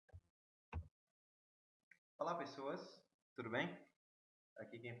Olá pessoas, tudo bem?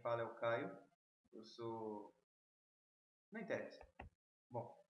 Aqui quem fala é o Caio, eu sou no intérprete.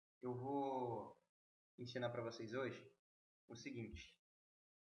 Bom, eu vou ensinar para vocês hoje o seguinte.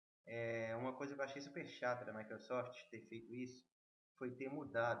 Uma coisa que eu achei super chata da Microsoft ter feito isso foi ter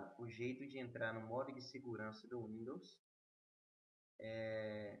mudado o jeito de entrar no modo de segurança do Windows.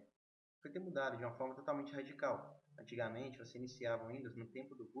 Foi ter mudado de uma forma totalmente radical. Antigamente você iniciava o Windows, no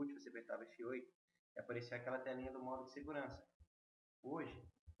tempo do boot você apertava F8 e aparecia aquela telinha do modo de segurança. Hoje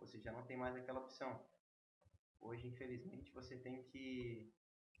você já não tem mais aquela opção. Hoje, infelizmente, você tem que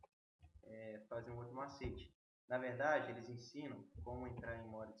fazer um outro macete. Na verdade, eles ensinam como entrar em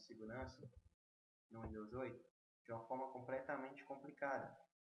modo de segurança no Windows 8 de uma forma completamente complicada.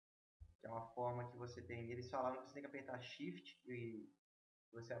 Que é uma forma que você tem... Eles falaram que você tem que apertar Shift e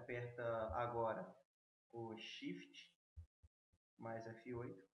você aperta agora o Shift mais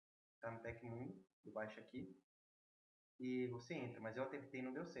F8, tá no Tecmundo, do baixo aqui, e você entra, mas eu tentei e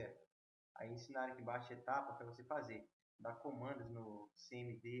não deu certo. Aí ensinaram que baixa etapa para você fazer. Dar comandos no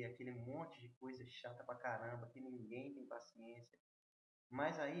CMD, aquele monte de coisa chata pra caramba, que ninguém tem paciência.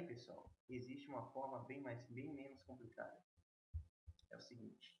 Mas aí, pessoal, existe uma forma bem menos complicada. É o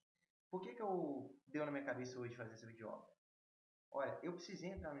seguinte. Por que eu deu na minha cabeça hoje fazer essa videoaula? Olha, eu precisei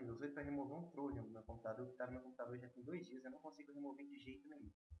entrar no Windows 8 para remover um trojan do meu computador, que está no meu computador já tem 2 dias, eu não consigo remover de jeito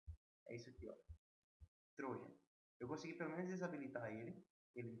nenhum. É isso aqui, ó. Trojan. Eu consegui pelo menos desabilitar ele.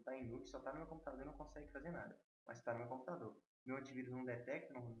 Ele está inútil, só está no meu computador e não consegue fazer nada. Mas está no meu computador. Meu antivírus não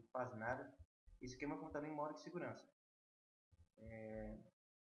detecta, não faz nada. Isso aqui é meu computador em modo de segurança.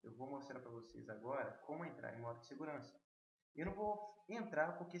 Eu vou mostrar para vocês agora como entrar em modo de segurança. Eu não vou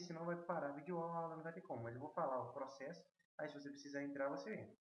entrar porque senão vai parar a videoaula, não vai ter como. Mas eu vou falar o processo. Aí se você precisar entrar, você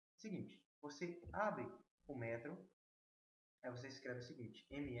entra. Seguinte, você abre o Metro. Aí você escreve o seguinte,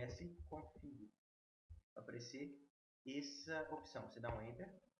 msconfig. Vai aparecer essa opção. Você dá um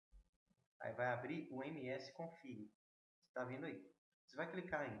Enter. Aí vai abrir o msconfig. Você está vendo aí? Você vai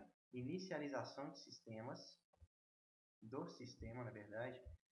clicar em inicialização de sistemas. Do sistema, na verdade.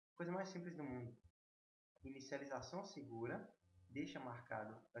 Coisa mais simples do mundo. Inicialização segura. Deixa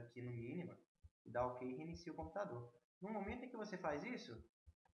marcado aqui no mínimo. Dá OK e reinicia o computador. No momento em que você faz isso,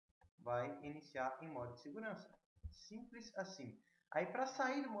 vai iniciar em modo de segurança. Simples assim. Aí para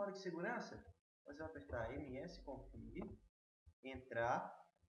sair do modo de segurança, você vai apertar msconfig, entrar,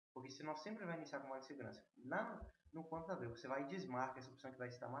 porque senão sempre vai iniciar com modo de segurança. Lá no computador, você vai e desmarca essa opção que vai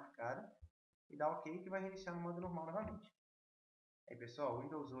estar marcada e dá OK que vai reiniciar no modo normal novamente. Aí pessoal, o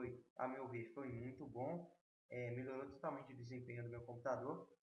Windows 8, a meu ver, foi muito bom. Melhorou totalmente o desempenho do meu computador.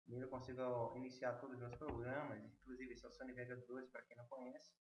 Eu consigo iniciar todos os meus programas, inclusive esse é o Sony Vega 12, para quem não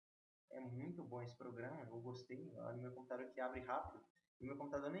conhece. É muito bom esse programa, eu gostei. Olha o meu computador que abre rápido. O meu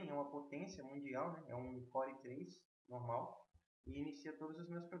computador nem é uma potência mundial, né? É um Core 3 normal. E inicia todos os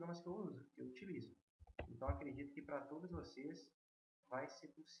meus programas que eu uso, que eu utilizo. Então acredito que para todos vocês vai ser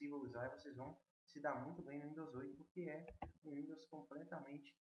possível usar e vocês vão se dar muito bem no Windows 8, porque é um Windows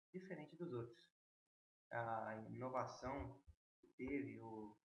completamente diferente dos outros. A inovação que teve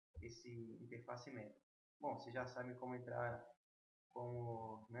esse interface média. Bom, vocês já sabem como entrar,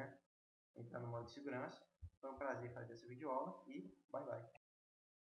 entrar no modo de segurança. Foi um prazer fazer essa videoaula e bye bye.